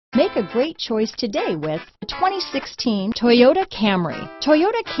Make a great choice today with the 2016 Toyota Camry.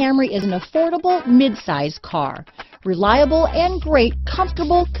 Toyota Camry is an affordable mid-size car. Reliable and great,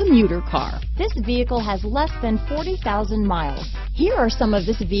 comfortable commuter car. This vehicle has less than 40,000 miles. Here are some of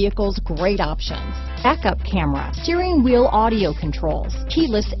this vehicle's great options: backup camera, steering wheel audio controls,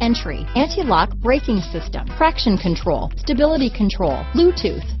 keyless entry, anti-lock braking system, traction control, stability control,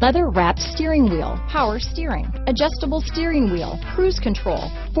 Bluetooth, leather-wrapped steering wheel, power steering, adjustable steering wheel, cruise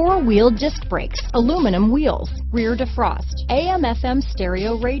control, four-wheel disc brakes, aluminum wheels, rear defrost, AM/FM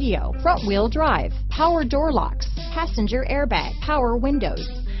stereo radio, front-wheel drive, power door locks, passenger airbag, power windows.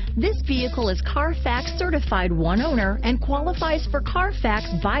 This vehicle is Carfax certified one owner and qualifies for Carfax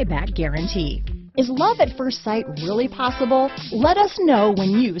buyback guarantee. Is love at first sight really possible? Let us know when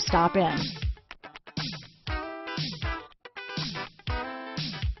you stop in.